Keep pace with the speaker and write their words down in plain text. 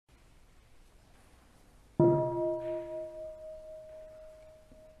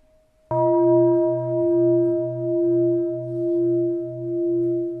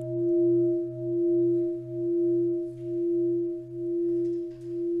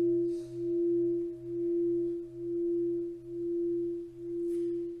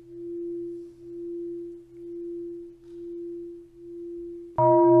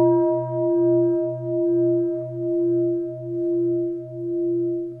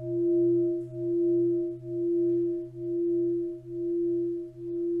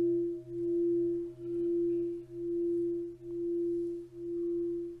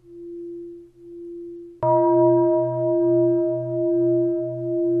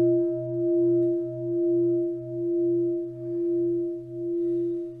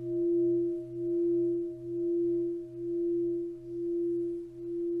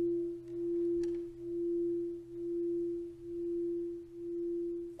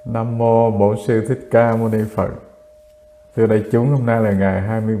Nam mô Bổn Sư Thích Ca Mâu Ni Phật. Thưa đại chúng, hôm nay là ngày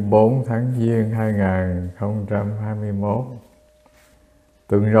 24 tháng Giêng 2021.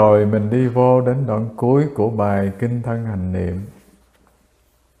 Tuần rồi mình đi vô đến đoạn cuối của bài Kinh Thân Hành Niệm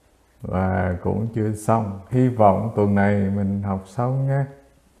và cũng chưa xong. Hy vọng tuần này mình học xong nhé.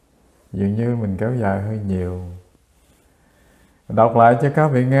 Dường như mình kéo dài hơi nhiều. Đọc lại cho các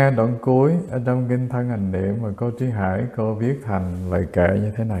vị nghe đoạn cuối ở trong Kinh Thân Hành Niệm mà cô Trí Hải cô viết thành lời kệ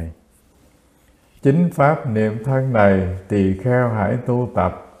như thế này. Chính pháp niệm thân này tỳ kheo hãy tu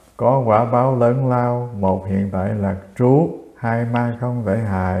tập, có quả báo lớn lao, một hiện tại lạc trú, hai ma không thể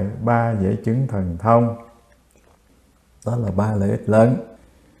hại, ba dễ chứng thần thông. Đó là ba lợi ích lớn.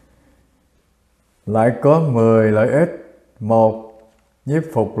 Lại có 10 lợi ích. Một, nhiếp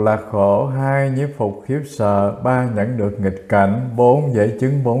phục lạc khổ. Hai, nhiếp phục khiếp sợ. Ba, nhẫn được nghịch cảnh. Bốn, dễ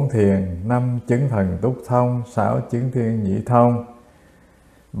chứng bốn thiền. Năm, chứng thần túc thông. Sáu, chứng thiên nhĩ thông.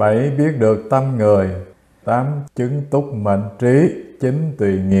 7. Biết được tâm người. 8. Chứng túc mệnh trí. 9.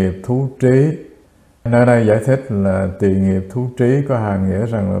 Tùy nghiệp thú trí. Nơi đây giải thích là tùy nghiệp thú trí có hàm nghĩa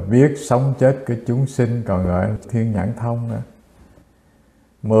rằng là biết sống chết của chúng sinh, còn gọi là thiên nhãn thông nữa.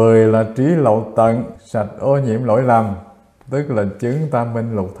 10 là trí lậu tận, sạch ô nhiễm lỗi lầm, tức là chứng tam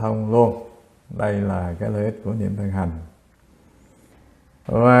minh lục thông luôn. Đây là cái lợi ích của niệm thân hành.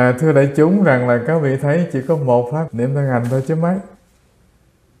 Và thưa đại chúng rằng là các vị thấy chỉ có một pháp niệm thân hành thôi chứ mấy.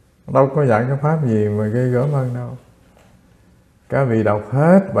 Đâu có dạy cái pháp gì mà ghê gớm hơn đâu. Các vị đọc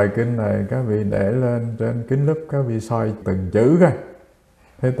hết bài kinh này, các vị để lên trên kính lúp, các vị soi từng chữ coi.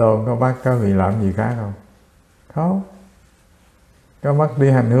 Thế Tôn có bắt các vị làm gì khác không? Không. Có bắt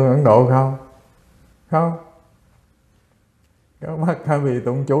đi hành hương Ấn Độ không? Không. Có bắt các vị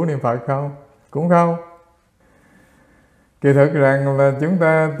tụng chú niệm Phật không? Cũng không. Kỳ thực rằng là chúng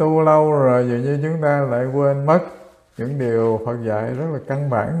ta tu lâu rồi, dường như chúng ta lại quên mất những điều Phật dạy rất là căn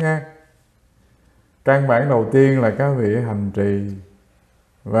bản nha. Căn bản đầu tiên là các vị hành trì.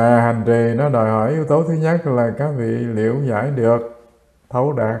 Và hành trì nó đòi hỏi yếu tố thứ nhất là các vị liễu giải được,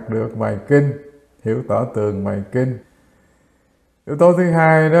 thấu đạt được bài kinh, hiểu tỏ tường bài kinh. Yếu tố thứ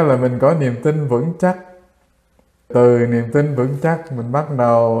hai đó là mình có niềm tin vững chắc. Từ niềm tin vững chắc mình bắt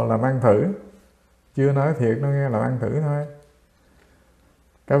đầu làm ăn thử. Chưa nói thiệt, nó nghe làm ăn thử thôi.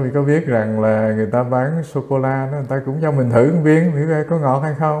 Các vị có biết rằng là người ta bán sô-cô-la đó, người ta cũng cho mình thử một viên, thử coi có ngọt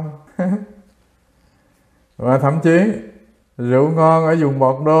hay không. Và thậm chí rượu ngon ở vùng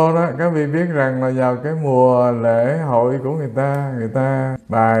Bọt Đô đó, các vị biết rằng là vào cái mùa lễ hội của người ta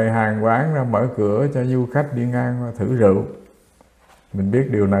bày hàng quán ra mở cửa cho du khách đi ngang và thử rượu. Mình biết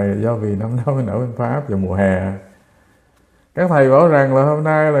điều này là do vì năm đó mình ở bên Pháp vào mùa hè. Các thầy bảo rằng là hôm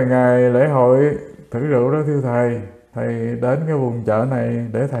nay là ngày lễ hội thử rượu đó thưa thầy. Thầy đến cái vùng chợ này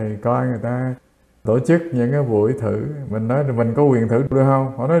để thầy coi người ta tổ chức những cái buổi thử. Mình nói là mình có quyền thử được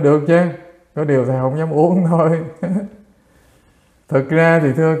không? Họ nói được chứ. Có điều thầy không dám uống thôi. Thực ra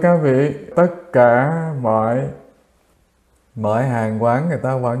thì thưa các vị, tất cả mọi hàng quán người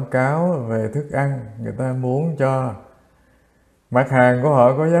ta quảng cáo về thức ăn, người ta muốn cho mặt hàng của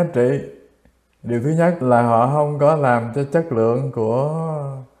họ có giá trị. Điều thứ nhất là họ không có làm cho chất lượng của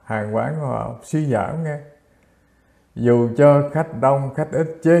hàng quán của họ suy giảm nghe. Dù cho khách đông, khách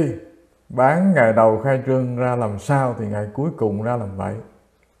ít chi, bán ngày đầu khai trương ra làm sao thì ngày cuối cùng ra làm vậy.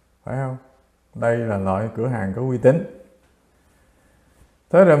 Phải không? Đây là loại cửa hàng có uy tín.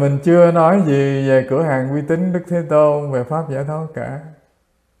 Thế là mình chưa nói gì về cửa hàng uy tín Đức Thế Tôn về Pháp giải thoát cả.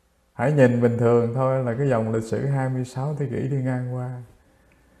 Hãy nhìn bình thường thôi là cái dòng lịch sử 26 thế kỷ đi ngang qua.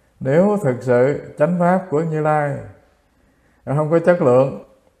 Nếu thực sự chánh pháp của Như Lai không có chất lượng,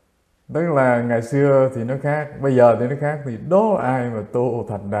 tức là ngày xưa thì nó khác, bây giờ thì nó khác, thì đố ai mà tu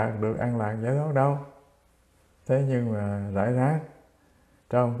thành đạt được an lạc giải thoát đâu. Thế nhưng mà rải rác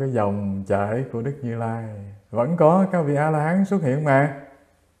trong cái dòng chảy của Đức Như Lai vẫn có các vị A-la-hán xuất hiện mà.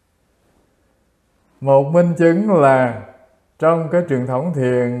 Một minh chứng là trong cái truyền thống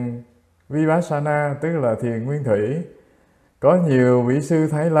thiền Vipassana, tức là thiền nguyên thủy, có nhiều vị sư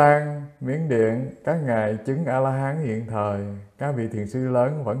Thái Lan, Miến Điện, các ngài chứng A-la-hán hiện thời, các vị thiền sư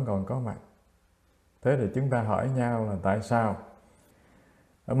lớn vẫn còn có mặt. Thế thì chúng ta hỏi nhau là tại sao?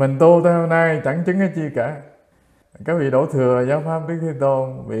 Mình tu tới hôm nay chẳng chứng cái chi cả. Các vị đổ thừa giáo pháp Đức Thế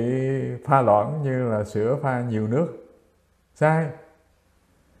Tôn bị pha loãng như là sữa pha nhiều nước. Sai.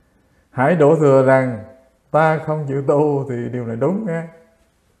 Hãy đổ thừa rằng ta không chịu tu thì điều này đúng nghe.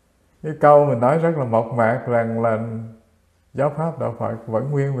 Cái câu mình nói rất là mộc mạc rằng là giáo pháp đạo Phật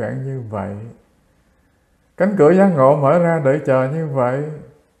vẫn nguyên vẹn như vậy. Cánh cửa giác ngộ mở ra đợi chờ như vậy.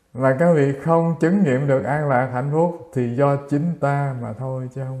 Mà các vị không chứng nghiệm được an lạc hạnh phúc thì do chính ta mà thôi,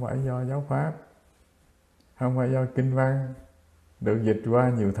 chứ không phải do giáo pháp, không phải do kinh văn. được dịch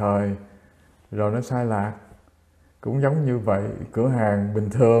qua nhiều thời rồi nó sai lạc. Cũng giống như vậy, cửa hàng bình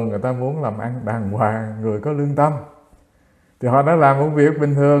thường người ta muốn làm ăn đàng hoàng, người có lương tâm thì họ đã làm một việc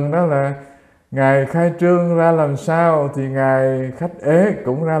bình thường, đó là ngày khai trương ra làm sao thì ngày khách ế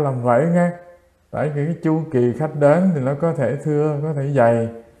cũng ra làm vậy nghe. Tại cái chu kỳ khách đến thì nó có thể thưa, có thể dày.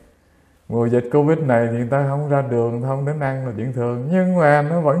 Mùa dịch Covid này thì người ta không ra đường, không đến ăn là chuyện thường, nhưng mà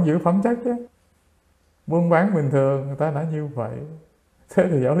nó vẫn giữ phẩm chất chứ. Buôn bán bình thường người ta đã như vậy. Thế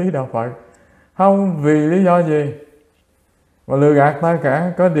thì giáo lý đạo Phật không vì lý do gì mà lừa gạt ta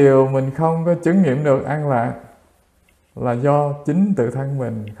cả. Có điều mình không có chứng nghiệm được an lạc là do chính tự thân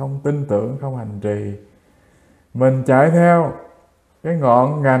mình không tin tưởng, không hành trì. Mình chạy theo cái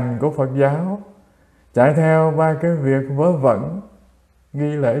ngọn ngành của Phật giáo, chạy theo ba cái việc vớ vẩn,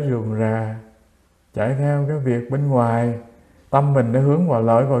 nghi lễ rườm rà, chạy theo cái việc bên ngoài, tâm mình đã hướng vào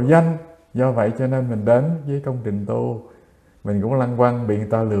lợi, vào danh. Do vậy cho nên mình đến với công trình tu, mình cũng lăng quăng bị người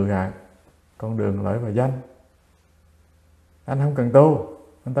ta lừa gạt con đường lợi và danh. Anh không cần tu,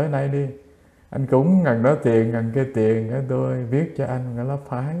 anh tới đây đi, anh cũng ngần đó tiền, ngần kia tiền, tôi viết cho anh cái lớp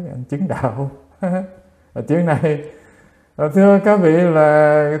phái, anh chứng đạo. Ở chuyện này, thưa các vị,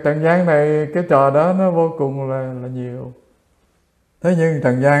 là trần gian này cái trò đó nó vô cùng là nhiều. Thế nhưng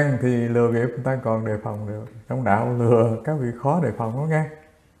trần gian thì lừa bịp người ta còn đề phòng được, trong đạo lừa các vị khó đề phòng đó nghe.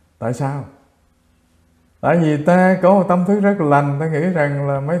 Tại sao? Tại vì ta có một tâm thức rất lành, ta nghĩ rằng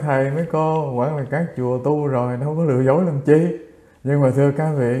là mấy thầy mấy cô hoặc là các chùa tu rồi, nó không có lừa dối làm chi. Nhưng mà thưa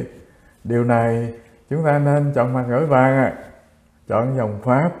các vị, điều này chúng ta nên chọn mặt gửi vàng, chọn dòng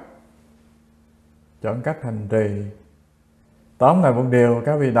pháp, chọn cách hành trì. Tóm lại một điều,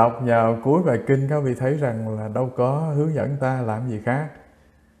 các vị đọc vào cuối bài kinh, các vị thấy rằng là đâu có hướng dẫn ta làm gì khác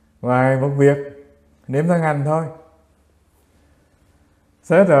ngoài một việc niệm thân hành thôi.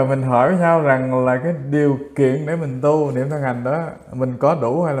 Thế rồi mình hỏi nhau rằng là cái điều kiện để mình tu niệm thân hành đó, mình có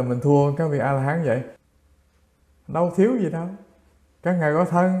đủ hay là mình thua các vị A-la-hán vậy? Đâu thiếu gì đâu. Các ngài có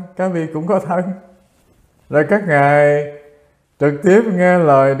thân, các vị cũng có thân. Rồi các ngài trực tiếp nghe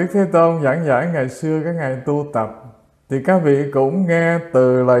lời Đức Thế Tôn giảng giải ngày xưa các ngài tu tập, thì các vị cũng nghe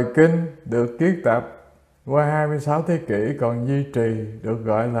từ lời kinh được kiết tập qua 26 thế kỷ còn duy trì, được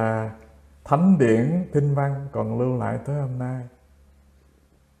gọi là thánh điển kinh văn còn lưu lại tới hôm nay.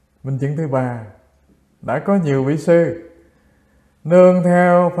 Minh chứng thứ ba, đã có nhiều vị sư nương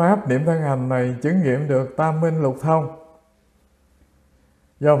theo pháp niệm thân hành này chứng nghiệm được tam minh lục thông.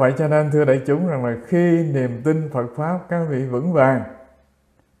 Do vậy cho nên thưa đại chúng rằng là khi niềm tin Phật Pháp các vị vững vàng,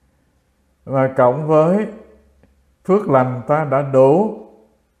 và cộng với phước lành ta đã đủ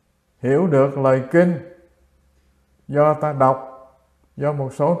hiểu được lời kinh do ta đọc, do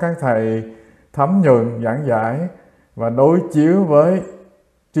một số các thầy thấm nhuần giảng giải, và đối chiếu với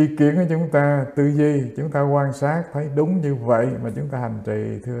tri kiến của chúng ta, tư duy chúng ta quan sát thấy đúng như vậy mà chúng ta hành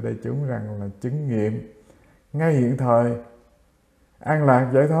trì, thưa đại chúng rằng là chứng nghiệm ngay hiện thời an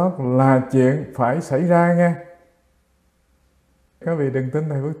lạc giải thoát là chuyện phải xảy ra nghe. Các vị đừng tin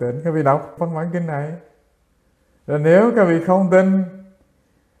thầy Phước Tịnh, các vị đọc văn bản kinh này. Rồi nếu các vị không tin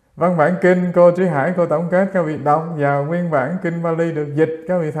văn bản kinh cô Trí Hải, cô tổng kết, các vị đọc vào nguyên bản kinh Bali được dịch,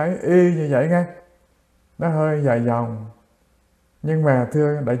 các vị thấy y như vậy nghe. Nó hơi dài dòng, nhưng mà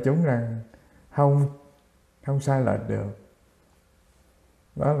thưa đại chúng rằng không sai lệch được.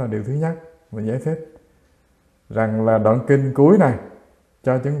 Đó là điều thứ nhất mình giải thích, rằng là đoạn kinh cuối này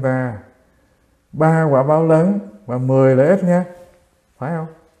cho chúng ta 3 quả báo lớn và 10 lợi ích nha, phải không?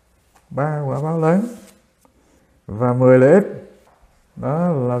 3 quả báo lớn và 10 lợi ích, đó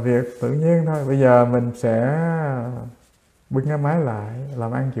là việc tự nhiên thôi. Bây giờ mình sẽ bưng cái máy lại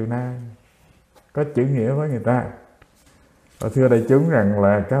làm ăn chiều nay, có chữ nghĩa với người ta. Và thưa đại chúng rằng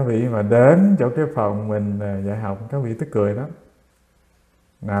là các vị mà đến chỗ cái phòng mình dạy học, các vị tức cười lắm.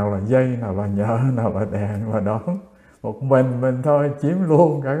 Nào là dây, nào là nhợ, nào là đèn, và đón một mình thôi chiếm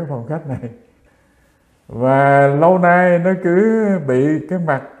luôn cả cái phòng khách này. Và lâu nay nó cứ bị cái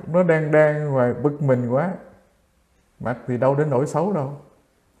mặt nó đen và bực mình quá. Mặt thì đâu đến nỗi xấu đâu,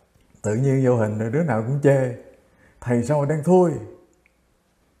 tự nhiên vô hình rồi đứa nào cũng chê thầy sao mà đen thui,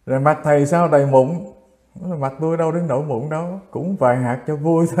 rồi mặt thầy sao đầy mụn. Mặt tôi đâu đến nỗi mụn đâu, cũng vài hạt cho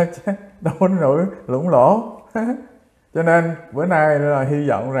vui thôi chứ đâu đến nỗi lủng lỗ. Cho nên bữa nay là hy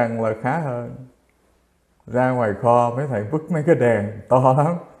vọng rằng là khá hơn. Ra ngoài kho mấy thầy vứt mấy cái đèn to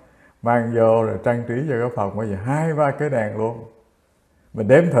lắm, mang vô rồi trang trí cho cái phòng bây giờ 2-3 cái đèn luôn. Mình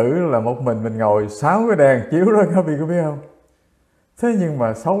đếm thử là một mình ngồi 6 cái đèn chiếu đó, các vị có biết không? Thế nhưng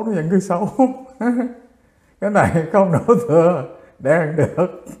mà xấu nó vẫn cứ xấu. Cái này không đổ thừa đèn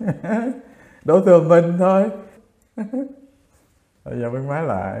được. Đổ thừa mình thôi. Bây giờ bưng máy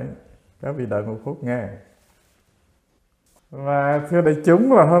lại, các vị đợi 1 phút nghe. Và thưa đại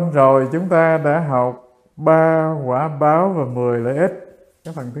chúng, là hôm rồi chúng ta đã học 3 quả báo và 10 lợi ích.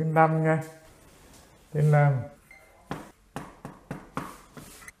 Cái phần thứ 5 nha. Thứ 5.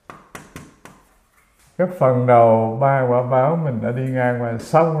 Cái phần đầu 3 quả báo mình đã đi ngang qua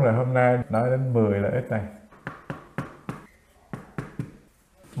xong rồi, hôm nay nói đến 10 lợi ích này.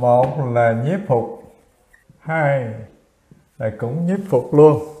 Một là nhiếp phục, hai là cũng nhiếp phục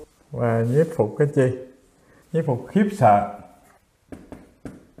luôn. Và nhiếp phục cái chi? Nhiếp phục khiếp sợ.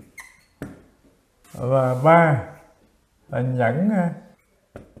 Và ba là nhẫn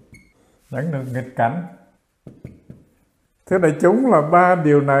được nghịch cảnh. Thưa đại chúng, là ba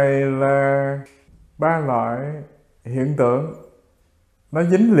điều này là ba loại hiện tượng nó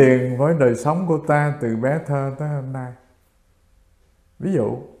dính liền với đời sống của ta từ bé thơ tới hôm nay. Ví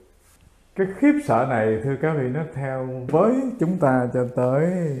dụ, cái khiếp sợ này thưa các vị, nó theo với chúng ta cho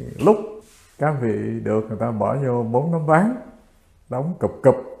tới lúc các vị được người ta bỏ vô 4 tấm ván, đóng cụp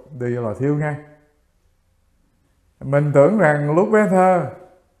đi vào lò thiêu ngay. Mình tưởng rằng lúc bé thơ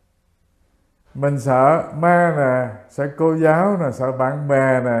mình sợ ma nè, sợ cô giáo nè, sợ bạn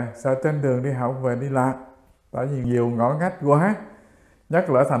bè nè, sợ trên đường đi học về đi lạc. Tại vì nhiều ngõ ngách quá, nhất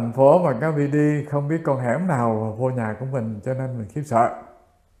là ở thành phố mà các vị đi không biết con hẻm nào vô nhà của mình, cho nên mình khiếp sợ.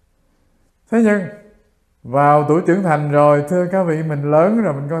 Thế nhưng vào tuổi trưởng thành rồi, thưa các vị, mình lớn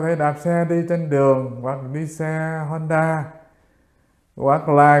rồi, mình có thể đạp xe đi trên đường, hoặc đi xe Honda, hoặc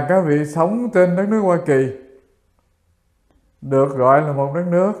là các vị sống trên đất nước Hoa Kỳ, được gọi là một đất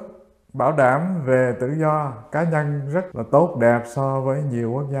nước bảo đảm về tự do cá nhân rất là tốt đẹp so với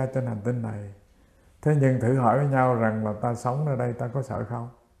nhiều quốc gia trên hành tinh này. Thế nhưng thử hỏi với nhau rằng là ta sống ở đây ta có sợ không?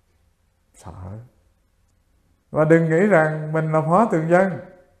 Sợ. Và đừng nghĩ rằng mình là phó thường dân,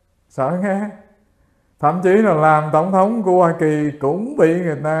 sợ nghe. Thậm chí là làm tổng thống của Hoa Kỳ cũng bị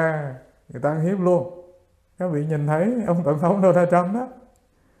người ta ăn hiếp luôn. Các vị nhìn thấy ông tổng thống Donald Trump đó,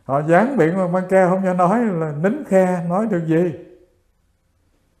 họ dán biển bằng băng keo không cho nói, là nín khe, nói được gì.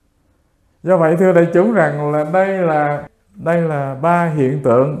 Do vậy thưa đại chúng rằng là đây là ba hiện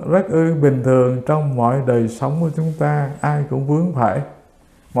tượng rất bình thường trong mọi đời sống của chúng ta, ai cũng vướng phải.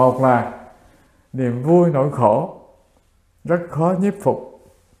 Một là niềm vui nỗi khổ, rất khó nhiếp phục.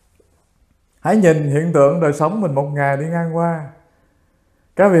 Hãy nhìn hiện tượng đời sống mình một ngày đi ngang qua.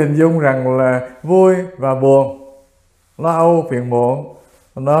 Các vị hình dung rằng là vui và buồn, lo âu phiền muộn,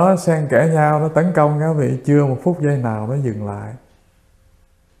 nó xen kẽ nhau, nó tấn công các vị, chưa một phút giây nào nó dừng lại.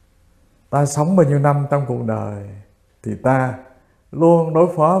 Ta sống bao nhiêu năm trong cuộc đời thì ta luôn đối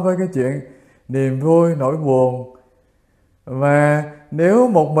phó với cái chuyện niềm vui, nỗi buồn. Và nếu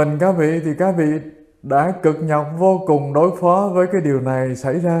một mình các vị thì các vị đã cực nhọc vô cùng đối phó với cái điều này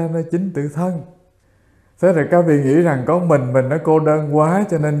xảy ra nơi chính tự thân. Thế rồi các vị nghĩ rằng có mình nó cô đơn quá,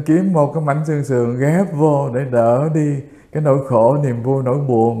 cho nên kiếm một cái mảnh xương sườn ghép vô để đỡ đi cái nỗi khổ, niềm vui, nỗi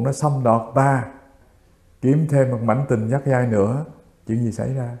buồn nó xâm đọt ta. Kiếm thêm một mảnh tình dắt dai nữa, chuyện gì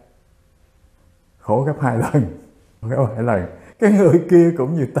xảy ra? Khổ gấp 2 lần. Cái người kia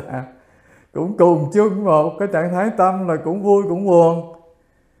cũng như ta, cũng cùng chung một cái trạng thái tâm là cũng vui cũng buồn.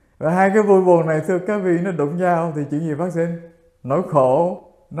 Và hai cái vui buồn này thưa các vị, nó đụng nhau thì chuyện gì phát sinh? Nỗi khổ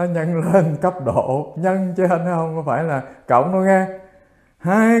nó nhân lên cấp độ nhân, chứ không có phải là cộng đâu nghe.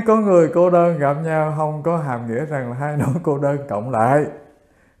 Hai con người cô đơn gặp nhau không có hàm nghĩa rằng là hai nỗi cô đơn cộng lại,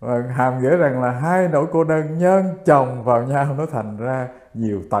 và hàm nghĩa rằng là hai nỗi cô đơn nhân chồng vào nhau, nó thành ra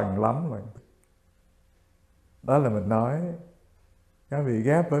nhiều tầng lắm rồi. Đó là mình nói các vị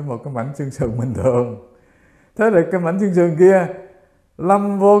ghép với một cái mảnh xương sườn bình thường. Thế là cái mảnh xương sườn kia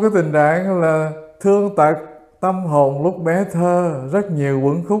lâm vô cái tình trạng là thương tật tâm hồn lúc bé thơ, rất nhiều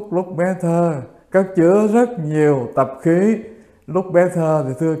uẩn khúc lúc bé thơ, cất chứa rất nhiều tập khí lúc bé thơ.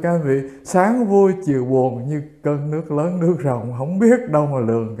 Thì thưa các vị, sáng vui chiều buồn như cơn nước lớn nước rộng, không biết đâu mà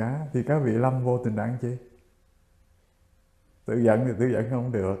lường cả. Thì các vị lâm vô tình trạng chi? Tự giận thì tự giận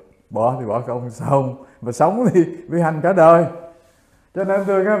không được, bỏ thì bỏ không xong, mà sống thì vi hành cả đời. Cho nên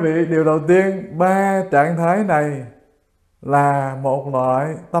thưa các vị, điều đầu tiên, ba trạng thái này là một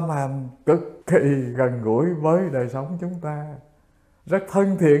loại tâm hành cực kỳ gần gũi với đời sống chúng ta, rất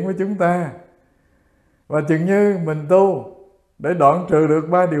thân thiện với chúng ta. Và chừng như mình tu để đoạn trừ được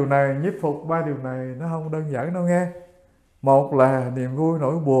ba điều này, nhiếp phục ba điều này, nó không đơn giản đâu nghe. Một là niềm vui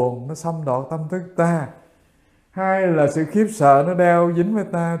nỗi buồn nó xâm đọt tâm thức ta. Hai là sự khiếp sợ nó đeo dính với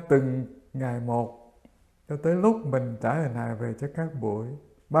ta từng ngày một, cho tới lúc mình trả lời hài về cho các buổi.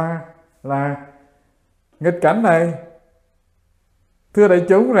 Ba là nghịch cảnh này. Thưa đại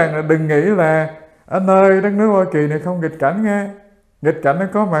chúng rằng là đừng nghĩ là ở nơi đất nước Hoa Kỳ này không nghịch cảnh nghe. Nghịch cảnh nó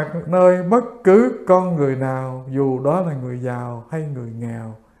có mặt nơi bất cứ con người nào, dù đó là người giàu hay người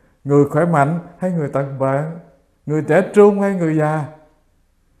nghèo, người khỏe mạnh hay người tật bệnh, người trẻ trung hay người già.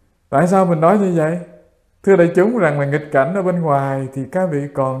 Tại sao mình nói như vậy? Thưa đại chúng, rằng là nghịch cảnh ở bên ngoài thì các vị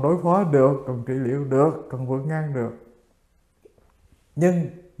còn đối phó được, còn trị liệu được, còn vượt ngang được. Nhưng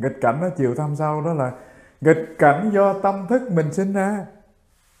nghịch cảnh nó chiều thăm sâu, đó là nghịch cảnh do tâm thức mình sinh ra.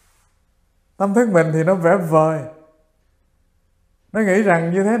 Tâm thức mình thì nó vẽ vời, nó nghĩ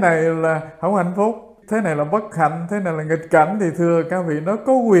rằng như thế này là không hạnh phúc, thế này là bất hạnh, thế này là nghịch cảnh. Thì thưa các vị, nó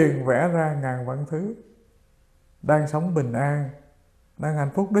có quyền vẽ ra ngàn vạn thứ. Đang sống bình an, đang hạnh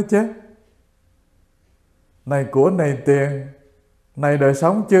phúc đó chứ. Này của, này tiền, này đời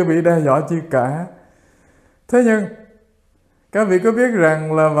sống chưa bị đe dọa chi cả. Thế nhưng các vị có biết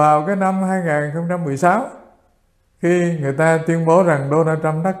rằng là vào cái năm 2016, khi người ta tuyên bố rằng Donald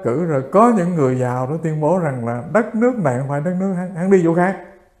Trump đắc cử rồi, có những người giàu đó tuyên bố rằng là đất nước này không phải đất nước hắn đi chỗ khác.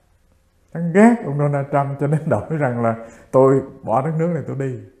 Hắn ghét ông Donald Trump cho nên đổi rằng là tôi bỏ đất nước này tôi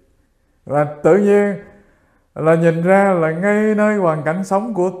đi. Và tự nhiên là nhìn ra là ngay nơi hoàn cảnh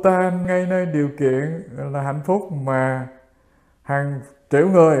sống của ta, ngay nơi điều kiện là hạnh phúc mà hàng triệu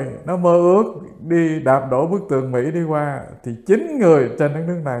người nó mơ ước đi đạp đổ bức tường Mỹ đi qua, thì 9 người trên đất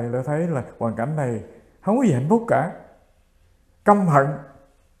nước này đã thấy là hoàn cảnh này không có gì hạnh phúc cả, căm hận,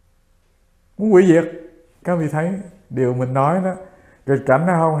 muốn hủy diệt. Các vị thấy điều mình nói đó, nghịch cảnh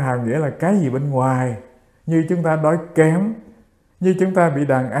nó không hàm nghĩa là cái gì bên ngoài, như chúng ta đói kém, như chúng ta bị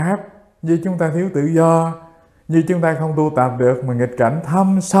đàn áp, như chúng ta thiếu tự do, như chúng ta không tu tập được, mà nghịch cảnh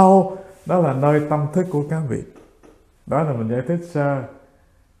thâm sâu đó là nơi tâm thức của các vị. Đó là mình giải thích sơ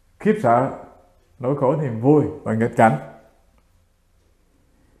khiếp sợ, nỗi khổ, niềm vui và nghịch cảnh.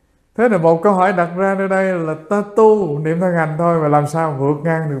 Thế là một câu hỏi đặt ra nơi đây là ta tu niệm thân hành thôi, mà làm sao vượt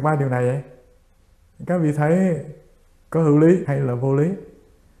ngang được ba điều này vậy? Các vị thấy có hữu lý hay là vô lý?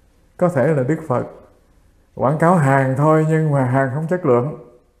 Có thể là Đức Phật quảng cáo hàng thôi, nhưng mà hàng không chất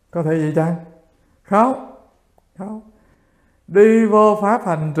lượng. Có thể vậy chăng? Không. Đi vô pháp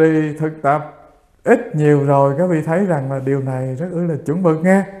hành trì thực tập ít nhiều rồi, các vị thấy rằng là điều này rất là chuẩn mực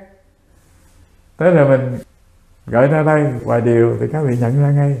nghe. Thế là mình gợi ra đây vài điều thì các vị nhận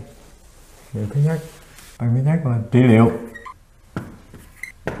ra ngay. Điều thứ nhất là trị liệu.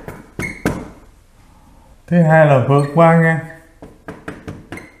 Thứ hai là vượt qua nghe.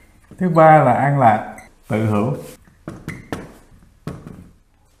 Thứ ba là an lạc, tự hữu.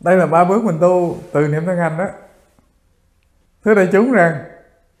 Đây là 3 bước mình tu từ niệm thân hành đó. Thưa đại chúng rằng,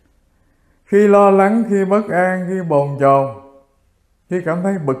 khi lo lắng, khi bất an, khi bồn chồn, khi cảm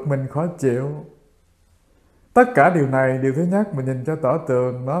thấy bực mình khó chịu, tất cả điều này, điều thứ nhất mình nhìn cho tỏ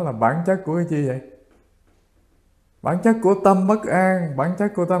tường, đó là bản chất của cái chi vậy? Bản chất của tâm bất an, bản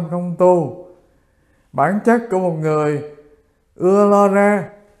chất của tâm không tu, bản chất của một người ưa lo ra.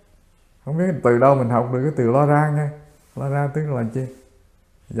 Không biết từ đâu mình học được cái từ lo ra nghe. Lo ra tức là chi?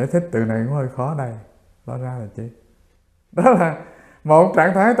 Giải thích từ này cũng hơi khó đây. Lo ra là chi? Đó là một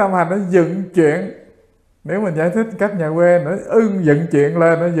trạng thái tâm hành nó dựng chuyện. Nếu mình giải thích cách nhà quê, nó dựng chuyện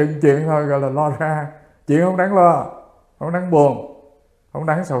lên, nó dựng chuyện thôi, gọi là lo ra. Chuyện không đáng lo, không đáng buồn, không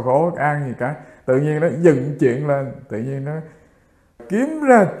đáng sầu khổ bất an gì cả. Tự nhiên nó dựng chuyện lên, tự nhiên nó kiếm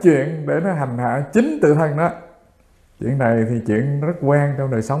ra chuyện để nó hành hạ chính tự thân đó. Chuyện này thì chuyện rất quen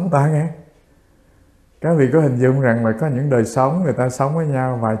trong đời sống ta nghe. Các vị có hình dung rằng là có những đời sống người ta sống với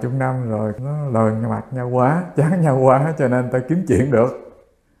nhau vài chục năm rồi, nó lờn mặt nhau quá, chán nhau quá, cho nên ta kiếm chuyện được.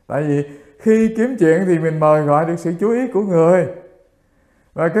 Tại vì khi kiếm chuyện thì mình mời gọi được sự chú ý của người.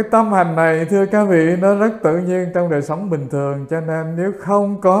 Và cái tâm hành này, thưa các vị, nó rất tự nhiên trong đời sống bình thường. Cho nên nếu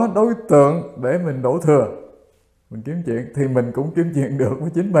không có đối tượng để mình đổ thừa, mình kiếm chuyện, thì mình cũng kiếm chuyện được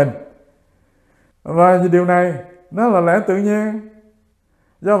với chính mình. Và điều này nó là lẽ tự nhiên.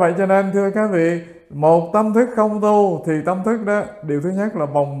 Do vậy cho nên thưa các vị, một tâm thức không tu thì tâm thức đó, điều thứ nhất là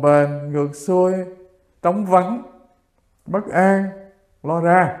bồng bềnh, ngược xuôi, trống vắng, bất an, lo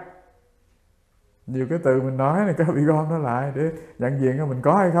ra. Nhiều cái từ mình nói này các vị gom nó lại để nhận diện là mình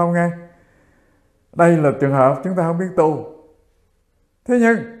có hay không nghe. Đây là trường hợp chúng ta không biết tu. Thế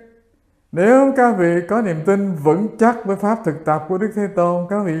nhưng nếu các vị có niềm tin vững chắc với pháp thực tập của Đức Thế Tôn,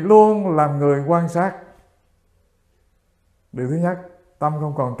 các vị luôn làm người quan sát. Điều thứ nhất, tâm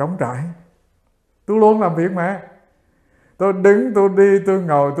không còn trống trải. Tôi luôn làm việc mà. Tôi đứng, tôi đi, tôi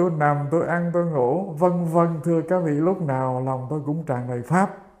ngồi, tôi nằm, tôi ăn, tôi ngủ, vân vân. Thưa các vị, lúc nào lòng tôi cũng tràn đầy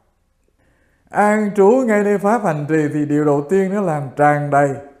pháp. An trú ngay nơi pháp hành trì thì điều đầu tiên nó làm tràn đầy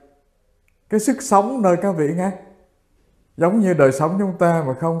cái sức sống nơi các vị nghe. Giống như đời sống chúng ta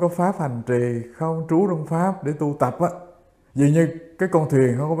mà không có pháp hành trì, không trú trong pháp để tu tập á, dường như cái con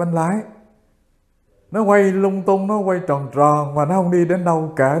thuyền không có bánh lái, nó quay lung tung, nó quay tròn tròn và nó không đi đến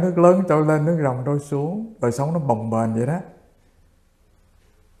đâu cả. Nước lớn trôi lên, nước ròng trôi xuống, đời sống nó bồng bềnh vậy đó.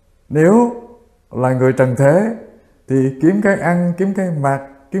 Nếu là người trần thế thì kiếm cái ăn, kiếm cái mặc,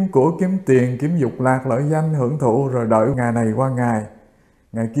 kiếm của, kiếm tiền, kiếm dục lạc lợi danh, hưởng thụ, rồi đợi ngày này qua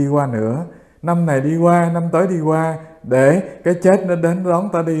ngày kia qua nữa, năm này đi qua, năm tới đi qua, để cái chết nó đến đón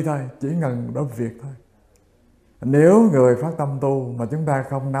ta đi thôi, chỉ ngần đó việc thôi. Nếu người phát tâm tu mà chúng ta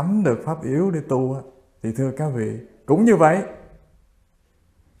không nắm được pháp yếu để tu thì thưa các vị, cũng như vậy,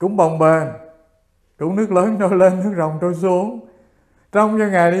 cũng bồng bềnh, cũng nước lớn trôi lên, nước ròng trôi xuống, trong cho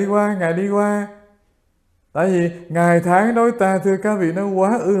ngày đi qua. Tại vì ngày tháng đối ta thưa các vị nó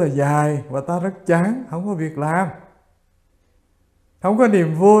quá ư là dài, và ta rất chán, không có việc làm, không có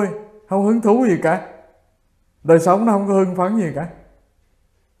niềm vui, không hứng thú gì cả, đời sống nó không có hưng phấn gì cả.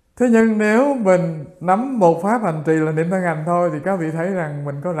 Thế nhưng nếu mình nắm một pháp hành trì là niệm thân hành thôi, thì các vị thấy rằng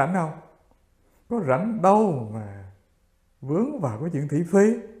mình có rảnh không? Có rảnh đâu mà vướng vào cái chuyện thị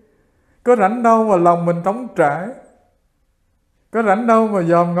phi, có rảnh đâu mà lòng mình trống trải, có rảnh đâu mà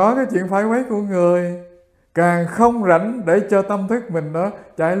dòm ngó cái chuyện phải quấy của người. Càng không rảnh để cho tâm thức mình nó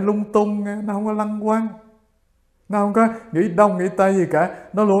chạy lung tung, nó không có lăng quăng, nó không có nghĩ đông nghĩ tây gì cả,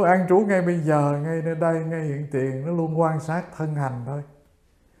 nó luôn an trú ngay bây giờ, ngay nơi đây, ngay hiện tiền, nó luôn quan sát thân hành thôi.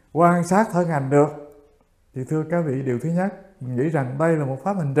 Quan sát thân hành được thì thưa các vị, điều thứ nhất, mình nghĩ rằng đây là một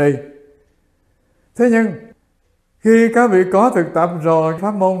pháp hành trì. Thế nhưng khi các vị có thực tập rồi,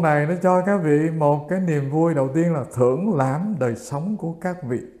 pháp môn này nó cho các vị một cái niềm vui. Đầu tiên là thưởng lãm đời sống của các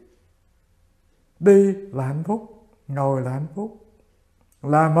vị. Đi là hạnh phúc, ngồi là hạnh phúc,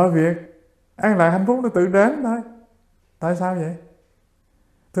 làm mọi việc an lạc hạnh phúc nó tự đến thôi. Tại sao vậy?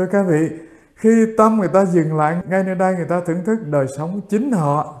 Thưa các vị, khi tâm người ta dừng lại ngay nơi đây, người ta thưởng thức đời sống chính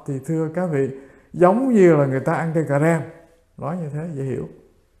họ, thì thưa các vị, giống như là người ta ăn cây cà rem. Nói như thế dễ hiểu.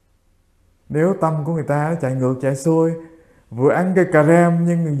 Nếu tâm của người ta chạy ngược chạy xuôi, vừa ăn cây cà rem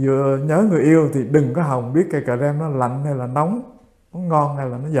nhưng vừa nhớ người yêu, thì đừng có hòng biết cây cà rem nó lạnh hay là nóng, nó ngon hay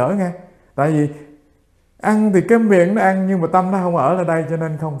là nó dở nghe. Tại vì ăn thì cái miệng nó ăn, nhưng mà tâm nó không ở lại đây, cho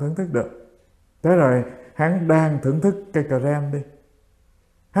nên không thưởng thức được. Thế rồi hắn đang thưởng thức cây cà rem đi,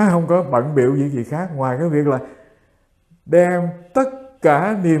 hắn không có bận bịu gì khác ngoài cái việc là đem tất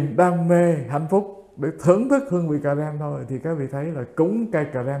cả niềm đam mê hạnh phúc để thưởng thức hương vị cà rem thôi. Thì các vị thấy là cúng cây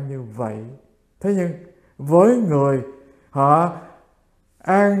cà rem như vậy. Thế nhưng với người họ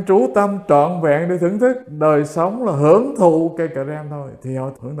an trú tâm trọn vẹn để thưởng thức đời sống, là hưởng thụ cây cà rem thôi, thì họ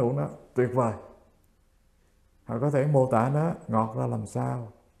hưởng thụ nó tuyệt vời. Họ có thể mô tả nó ngọt ra làm sao,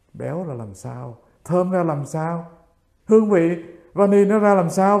 béo ra làm sao, thơm ra làm sao, hương vị vani nó ra làm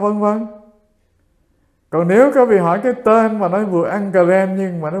sao, vân vân. Còn nếu các vị hỏi cái tên mà nó vừa ăn cà rem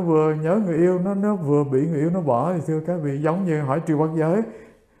nhưng mà nó vừa nhớ người yêu, nó vừa bị người yêu nó bỏ, thì thưa các vị, giống như hỏi Triều Bát Giới,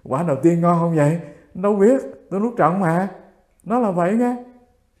 quả đầu tiên ngon không vậy? Đâu biết, tôi nuốt trọn mà. Nó là vậy nghe.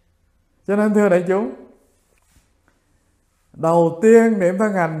 Cho nên thưa đại chúng, đầu tiên niệm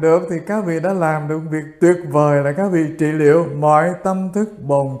thân hành được thì các vị đã làm được việc tuyệt vời, là các vị trị liệu mọi tâm thức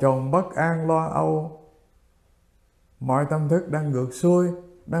bồn chồn bất an lo âu. Mọi tâm thức đang ngược xuôi,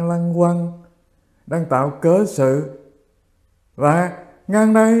 đang lăng quăng, đang tạo cớ sự, và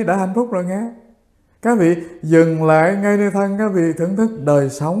ngang đây đã hạnh phúc rồi nghe. Các vị dừng lại ngay nơi thân các vị, thưởng thức đời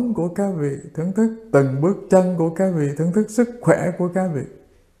sống của các vị, thưởng thức từng bước chân của các vị, thưởng thức sức khỏe của các vị.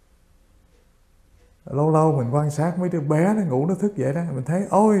 Lâu lâu mình quan sát mấy đứa bé nó ngủ nó thức vậy đó, mình thấy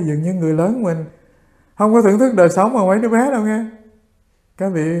ôi dường như người lớn mình không có thưởng thức đời sống mà mấy đứa bé đâu nghe. Các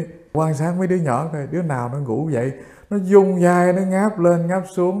vị quan sát mấy đứa nhỏ coi, đứa nào nó ngủ vậy, nó dung vai, nó ngáp lên ngáp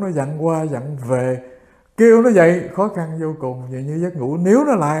xuống, nó dặn qua dặn về, kêu nó dậy khó khăn vô cùng. Vậy như giấc ngủ, nếu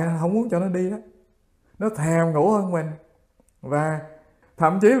nó lại không muốn cho nó đi đó, nó thèm ngủ hơn mình. Và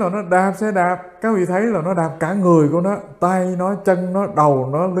thậm chí là nó đạp xe đạp, các vị thấy là nó đạp cả người của nó, tay nó, chân nó, đầu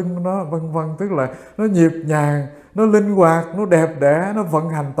nó, lưng nó, vân vân. Tức là nó nhịp nhàng, nó linh hoạt, nó đẹp đẽ, nó vận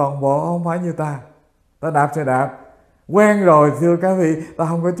hành toàn bộ, không phải như ta. Ta đạp xe đạp quen rồi, thưa các vị, ta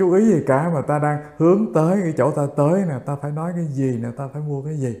không có chú ý gì cả, mà ta đang hướng tới cái chỗ ta tới nè, ta phải nói cái gì nè, ta phải mua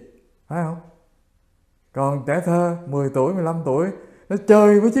cái gì, phải không? Còn trẻ thơ 10 tuổi, 15 tuổi, nó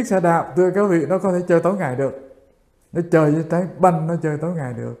chơi với chiếc xe đạp, thưa các vị, nó có thể chơi tối ngày được. Nó chơi với trái banh, nó chơi tối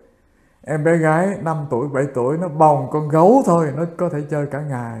ngày được. Em bé gái 5 tuổi, 7 tuổi, nó bồng con gấu thôi, nó có thể chơi cả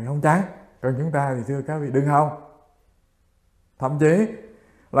ngày, không chán. Còn chúng ta thì thưa các vị, đừng hòng. Thậm chí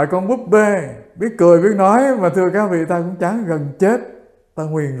lại con búp bê, biết cười biết nói, mà thưa các vị, ta cũng chán gần chết. Ta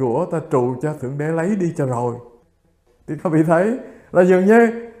nguyền rủa, ta trụ cho Thượng Đế lấy đi cho rồi. Thì các vị thấy là dường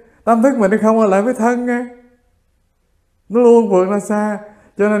như tâm thức mình nó không ở lại với thân nghe, nó luôn vượt ra xa,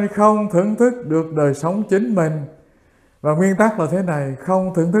 cho nên không thưởng thức được đời sống chính mình. Và nguyên tắc là thế này,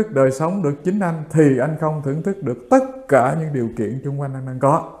 không thưởng thức đời sống được chính anh, thì anh không thưởng thức được tất cả những điều kiện xung quanh anh đang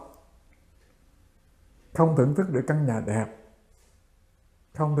có. Không thưởng thức được căn nhà đẹp,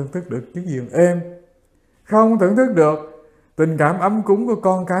 không thưởng thức được chiếc giường êm, không thưởng thức được tình cảm ấm cúng của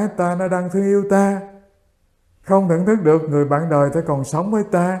con cái ta nó đang thương yêu ta, không thưởng thức được người bạn đời ta còn sống với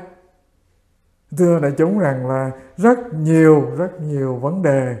ta. Thưa đại chúng rằng là rất nhiều vấn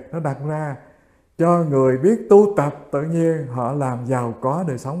đề nó đặt ra cho người biết tu tập, tự nhiên họ làm giàu có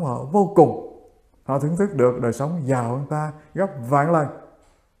đời sống họ vô cùng. Họ thưởng thức được đời sống giàu hơn ta gấp vạn lần.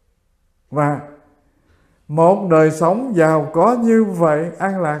 Và một đời sống giàu có như vậy,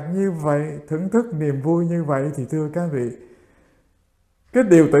 an lạc như vậy, thưởng thức niềm vui như vậy thì thưa các vị, cái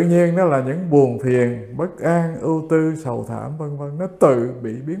điều tự nhiên đó là những buồn phiền, bất an, ưu tư, sầu thảm vân vân nó tự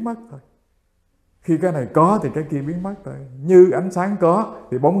bị biến mất thôi. Khi cái này có thì cái kia biến mất thôi. Như ánh sáng có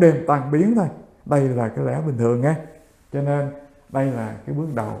thì bóng đêm tan biến thôi. Đây là cái lẽ bình thường nghe. Cho nên đây là cái bước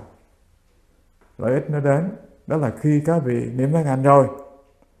đầu. Lợi ích nó đến, đó là khi các vị niệm Thân Hành rồi,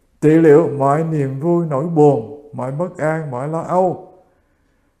 trị liệu mọi niềm vui nỗi buồn, mọi bất an, mọi lo âu,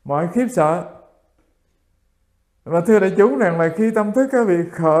 mọi khiếp sợ. Và thưa đại chúng rằng là khi tâm thức các vị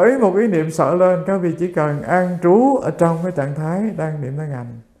khởi một ý niệm sợ lên, các vị chỉ cần an trú ở trong cái trạng thái đang niệm Thân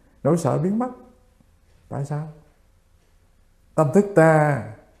Hành, nỗi sợ biến mất. Tại sao? Tâm thức ta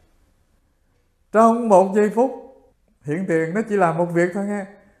trong một giây phút hiện tiền nó chỉ làm một việc thôi nghe.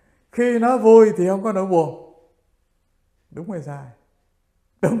 Khi nó vui thì không có nỗi buồn. Đúng hay sai?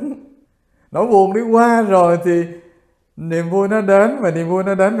 Đúng. Nỗi buồn đi qua rồi thì niềm vui nó đến, và niềm vui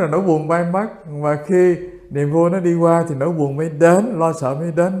nó đến rồi nỗi buồn bay mất. Và khi niềm vui nó đi qua thì nỗi buồn mới đến, lo sợ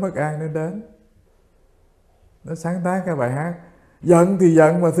mới đến, bất an nó đến. Nó sáng tác cái bài hát giận thì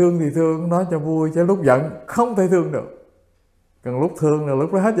giận mà thương thì thương, nói cho vui, chứ lúc giận không thể thương được. Còn lúc thương là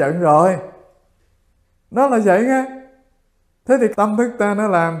lúc nó hết giận rồi. Nó là vậy nghe. Thế thì tâm thức ta nó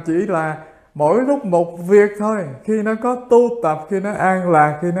làm chỉ là mỗi lúc một việc thôi. Khi nó có tu tập, khi nó an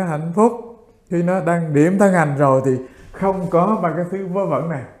lạc, khi nó hạnh phúc, khi nó đang niệm Thân Hành rồi thì không có ba cái thứ vớ vẩn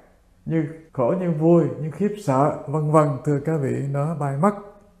này, như khổ, như vui, như khiếp sợ, vân vân, thưa các vị, nó bay mất.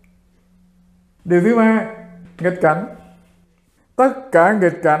 Điều thứ ba, nghịch cảnh. Tất cả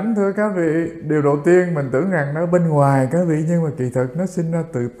nghịch cảnh, thưa các vị, điều đầu tiên mình tưởng rằng nó bên ngoài các vị, nhưng mà kỳ thực nó sinh ra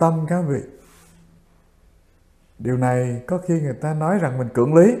từ tâm các vị. Điều này có khi người ta nói rằng mình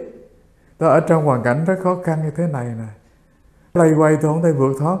cưỡng lý. Tôi ở trong hoàn cảnh rất khó khăn như thế này nè, lây quay tôi không thể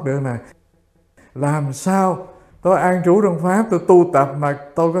vượt thoát được nè. Làm sao tôi an trú trong Pháp, tôi tu tập mà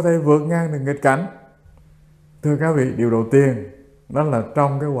tôi có thể vượt ngang được nghịch cảnh? Thưa các vị, điều đầu tiên đó là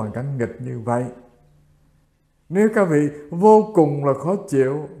trong cái hoàn cảnh nghịch như vậy, nếu các vị vô cùng là khó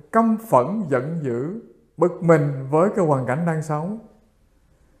chịu, căm phẫn, giận dữ, bực mình với cái hoàn cảnh đang sống,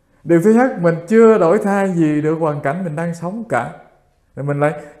 điều thứ nhất, mình chưa đổi thay gì được hoàn cảnh mình đang sống cả, rồi mình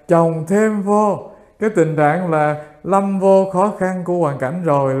lại chồng thêm vô cái tình trạng là lâm vô khó khăn của hoàn cảnh,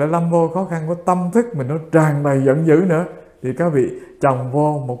 rồi lại lâm vô khó khăn của tâm thức mình, nó tràn đầy giận dữ nữa, thì các vị chồng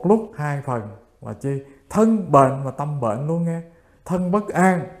vô một lúc hai phần là chi? Thân bệnh và tâm bệnh luôn nghe. Thân bất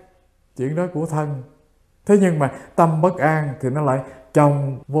an, chuyện đó của thân. Thế nhưng mà tâm bất an thì nó lại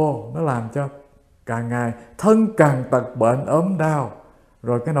chồng vô, nó làm cho càng ngày thân càng tật bệnh ốm đau.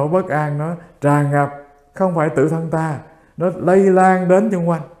 Rồi cái nỗi bất an nó tràn ngập, không phải tự thân ta, nó lây lan đến xung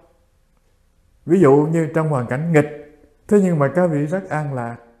quanh. Ví dụ như trong hoàn cảnh nghịch, thế nhưng mà các vị rất an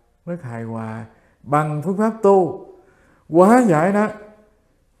lạc, rất hài hòa, bằng phương pháp tu quá giải đó.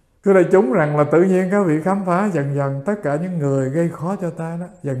 Thưa đại chúng rằng là tự nhiên các vị khám phá dần dần tất cả những người gây khó cho ta đó,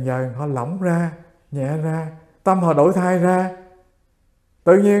 dần dần họ lỏng ra, nhẹ ra, tâm họ đổi thay ra.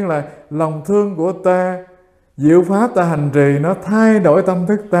 Tự nhiên là lòng thương của ta, diệu pháp ta hành trì, nó thay đổi tâm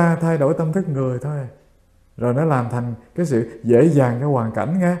thức ta, thay đổi tâm thức người thôi. Rồi nó làm thành cái sự dễ dàng cái hoàn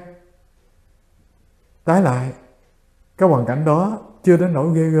cảnh nghe. Tái lại, cái hoàn cảnh đó chưa đến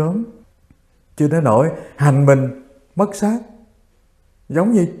nỗi ghê gớm, chưa đến nỗi hành mình mất sát,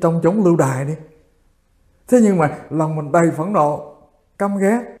 giống như trong chốn lưu đày đi. Thế nhưng mà lòng mình đầy phẫn nộ, căm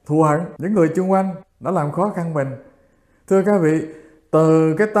ghét, thù hận những người xung quanh đã làm khó khăn mình. Thưa các vị,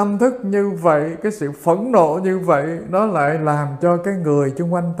 từ cái tâm thức như vậy, cái sự phẫn nộ như vậy, nó lại làm cho cái người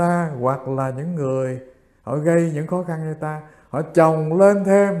xung quanh ta, hoặc là những người họ gây những khó khăn cho ta, họ chồng lên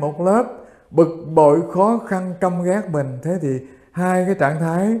thêm một lớp bực bội, khó khăn, căm ghét mình. Thế thì hai cái trạng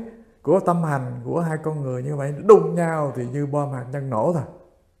thái của tâm hành của hai con người như vậy đụng nhau thì như bom hạt nhân nổ thôi.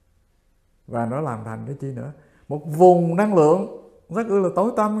 Và nó làm thành cái chi nữa? Một vùng năng lượng rất là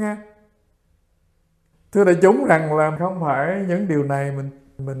tối tăm nha. Thưa đại chúng rằng là không phải những điều này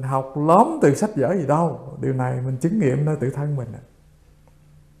mình học lóm từ sách vở gì đâu. Điều này mình chứng nghiệm nơi tự thân mình.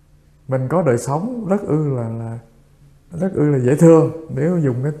 Mình có đời sống rất là dễ thương, nếu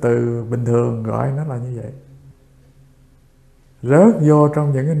dùng cái từ bình thường gọi nó là như vậy. Rớt vô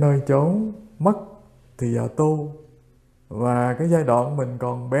trong những cái nơi chốn mất thì giờ tu, và cái giai đoạn mình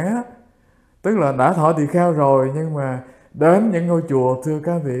còn bé, Tức là đã thọ tỳ kheo rồi, nhưng mà đến những ngôi chùa, thưa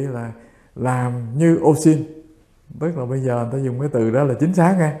các vị, là làm như ô xin. Tức là bây giờ người ta dùng cái từ đó là chính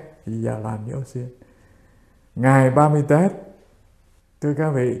xác nghe. Bây giờ làm như ô xin. Ngày 30 Tết, thưa các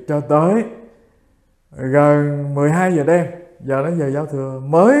vị, cho tới gần 12 giờ đêm, giờ đến giờ giao thừa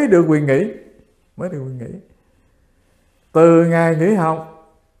mới được quyền nghỉ. Mới được quyền nghỉ. Từ ngày nghỉ học,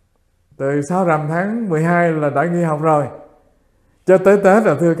 từ sau rằm tháng 12 là đã nghỉ học rồi, cho tới Tết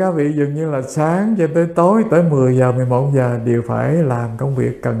là thưa các vị, dường như là sáng cho tới tối, tới 10 giờ, 11 giờ đều phải làm công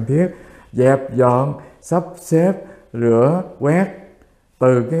việc cần thiết, dẹp dọn, sắp xếp, rửa, quét,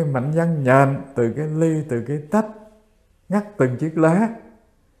 từ cái mảnh văng nhện, từ cái ly, từ cái tách, ngắt từng chiếc lá,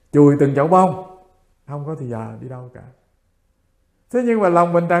 chùi từng chậu bông, không có thì giờ đi đâu cả. Thế nhưng mà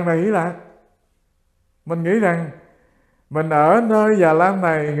lòng mình tràn đầy hỷ lạc. Mình nghĩ rằng mình ở nơi Già Lam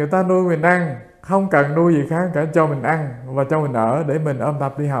này, người ta nuôi mình ăn, không cần nuôi gì khác cả, cho mình ăn và cho mình ở để mình ôn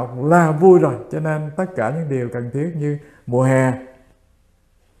tập đi học là vui rồi. Cho nên tất cả những điều cần thiết như mùa hè,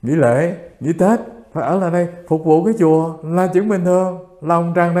 nghỉ lễ, nghỉ Tết phải ở lại đây phục vụ cái chùa là chuyện bình thường,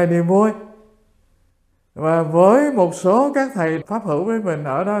 lòng tràn đầy niềm vui. Và với một số các thầy pháp hữu với mình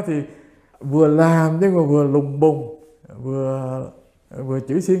ở đó thì vừa làm nhưng mà vừa lùng bùng, vừa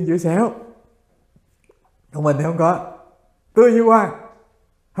chửi xiên chửi xéo. Còn mình thì không có, tươi như hoa,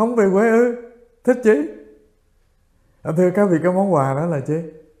 không về quê ư, thích chí. Thưa các vị, cái món quà đó là chi?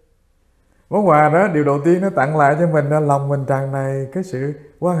 Món quà đó, điều đầu tiên nó tặng lại cho mình là lòng mình tràn đầy cái sự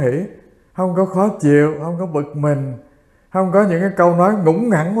hoan hỷ, không có khó chịu, không có bực mình, không có những cái câu nói ngủng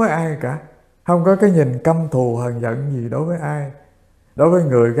ngẳng với ai cả, không có cái nhìn căm thù hờn giận gì đối với ai, đối với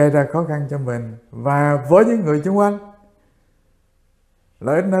người gây ra khó khăn cho mình và với những người xung quanh.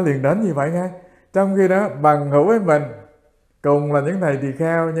 Lợi ích nó liền đến như vậy nghe. Trong khi đó bằng hữu với mình cùng là những thầy tỳ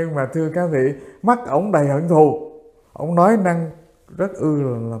kheo, nhưng mà thưa các vị, mắt ổng đầy hận thù, ổng nói năng rất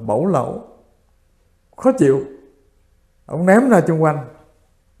là bẩu lẩu, khó chịu, ổng ném ra chung quanh,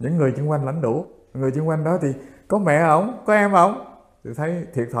 những người chung quanh lãnh đủ. Người chung quanh đó thì có mẹ ổng, có em ổng, thì thấy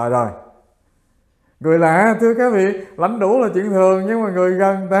thiệt thòi rồi. Người lạ, thưa các vị, lãnh đủ là chuyện thường, nhưng mà người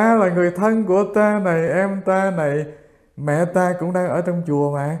gần ta là người thân của ta này, em ta này, mẹ ta cũng đang ở trong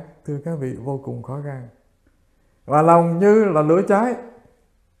chùa mà, thưa các vị, vô cùng khó khăn. Và lòng như là lửa cháy.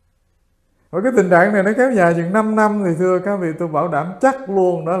 Và cái tình trạng này nó kéo dài chừng 5 năm thì thưa các vị, tôi bảo đảm chắc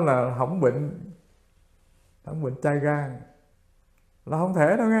luôn đó là hỏng bệnh chai gan, là không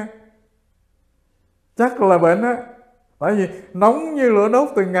thể đâu nghe. Chắc là bệnh á. Tại vì nóng như lửa đốt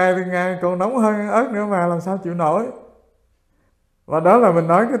từng ngày, còn nóng hơn ăn ớt nữa mà, làm sao chịu nổi. Và đó là mình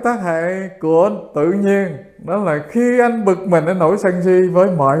nói cái tác hệ của tự nhiên. Đó là khi anh bực mình, anh nổi sân si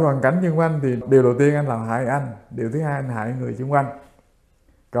với mọi hoàn cảnh xung quanh thì điều đầu tiên anh làm hại anh, điều thứ hai anh hại người xung quanh.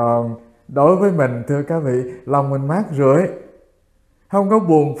 Còn đối với mình, thưa các vị, lòng mình mát rượi, không có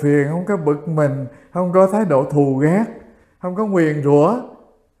buồn phiền, không có bực mình, không có thái độ thù ghét, không có nguyền rủa.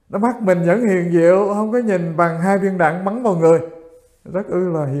 Nó mắt mình vẫn hiền diệu, không có nhìn bằng 2 viên đạn bắn vào người, rất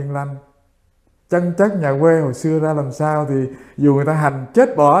là hiền lành. Chân chất nhà quê hồi xưa ra làm sao thì dù người ta hành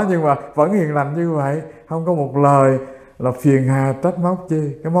chết bỏ nhưng mà vẫn hiền lành như vậy, không có một lời là phiền hà trách móc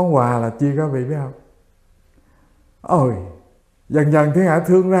chi. Cái món quà là chi các vị biết không? Ôi, dần dần thiên hạ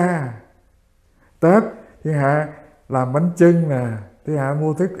thương ra. Tết thiên hạ làm bánh chưng nè, thiên hạ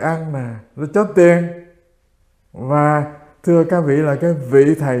mua thức ăn nè, rồi cho tiền. Và thưa các vị, là cái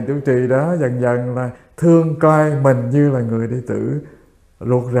vị thầy trụ trì đó dần dần là thương coi mình như là người đệ tử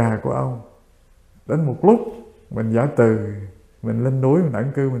ruột rà của ông. Đến một lúc mình giả từ, mình lên núi, mình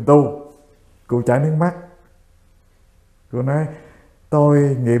ẩn cư, mình tu. Cụ chảy nước mắt, cụ nói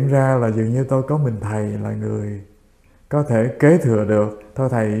tôi nghiệm ra là dường như tôi có mình thầy là người có thể kế thừa được. Thôi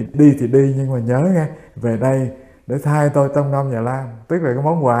thầy đi thì đi, nhưng mà nhớ nghe, về đây để thay tôi trong năm Già Lam. Tức là cái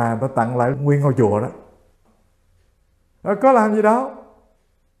món quà tôi tặng lại nguyên ngôi chùa đó. Có làm gì đâu,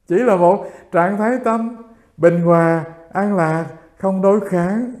 chỉ là một trạng thái tâm bình hòa, an lạc, không đối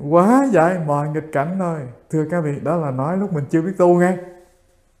kháng, hóa giải mọi nghịch cảnh thôi. Thưa các vị, đó là nói lúc mình chưa biết tu nghe,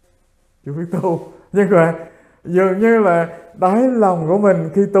 chưa biết tu. Nhưng mà dường như là đáy lòng của mình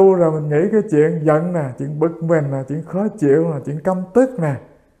khi tu rồi mình nghĩ cái chuyện giận nè, chuyện bực mình nè, chuyện khó chịu nè, chuyện căm tức nè,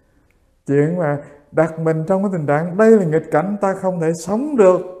 chuyện mà đặt mình trong cái tình trạng đây là nghịch cảnh, ta không thể sống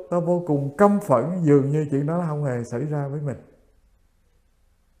được, ta vô cùng căm phẫn, dường như chuyện đó không hề xảy ra với mình.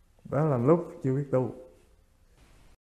 Đó là lúc chưa biết tu.